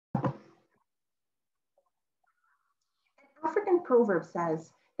African proverb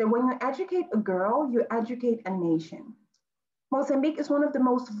says that when you educate a girl, you educate a nation. Mozambique is one of the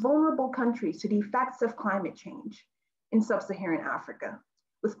most vulnerable countries to the effects of climate change in sub-Saharan Africa,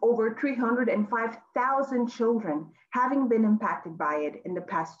 with over 305,000 children having been impacted by it in the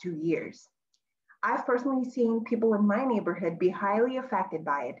past 2 years. I've personally seen people in my neighborhood be highly affected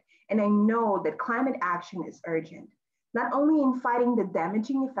by it, and I know that climate action is urgent, not only in fighting the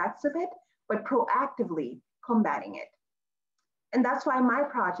damaging effects of it, but proactively combating it. And that's why my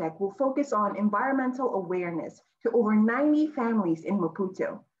project will focus on environmental awareness to over 90 families in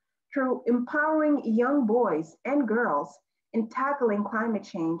Maputo through empowering young boys and girls in tackling climate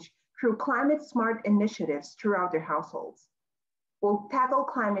change through climate smart initiatives throughout their households. We'll tackle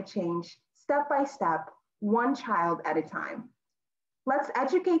climate change step by step, one child at a time. Let's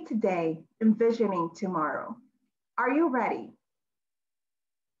educate today, envisioning tomorrow. Are you ready?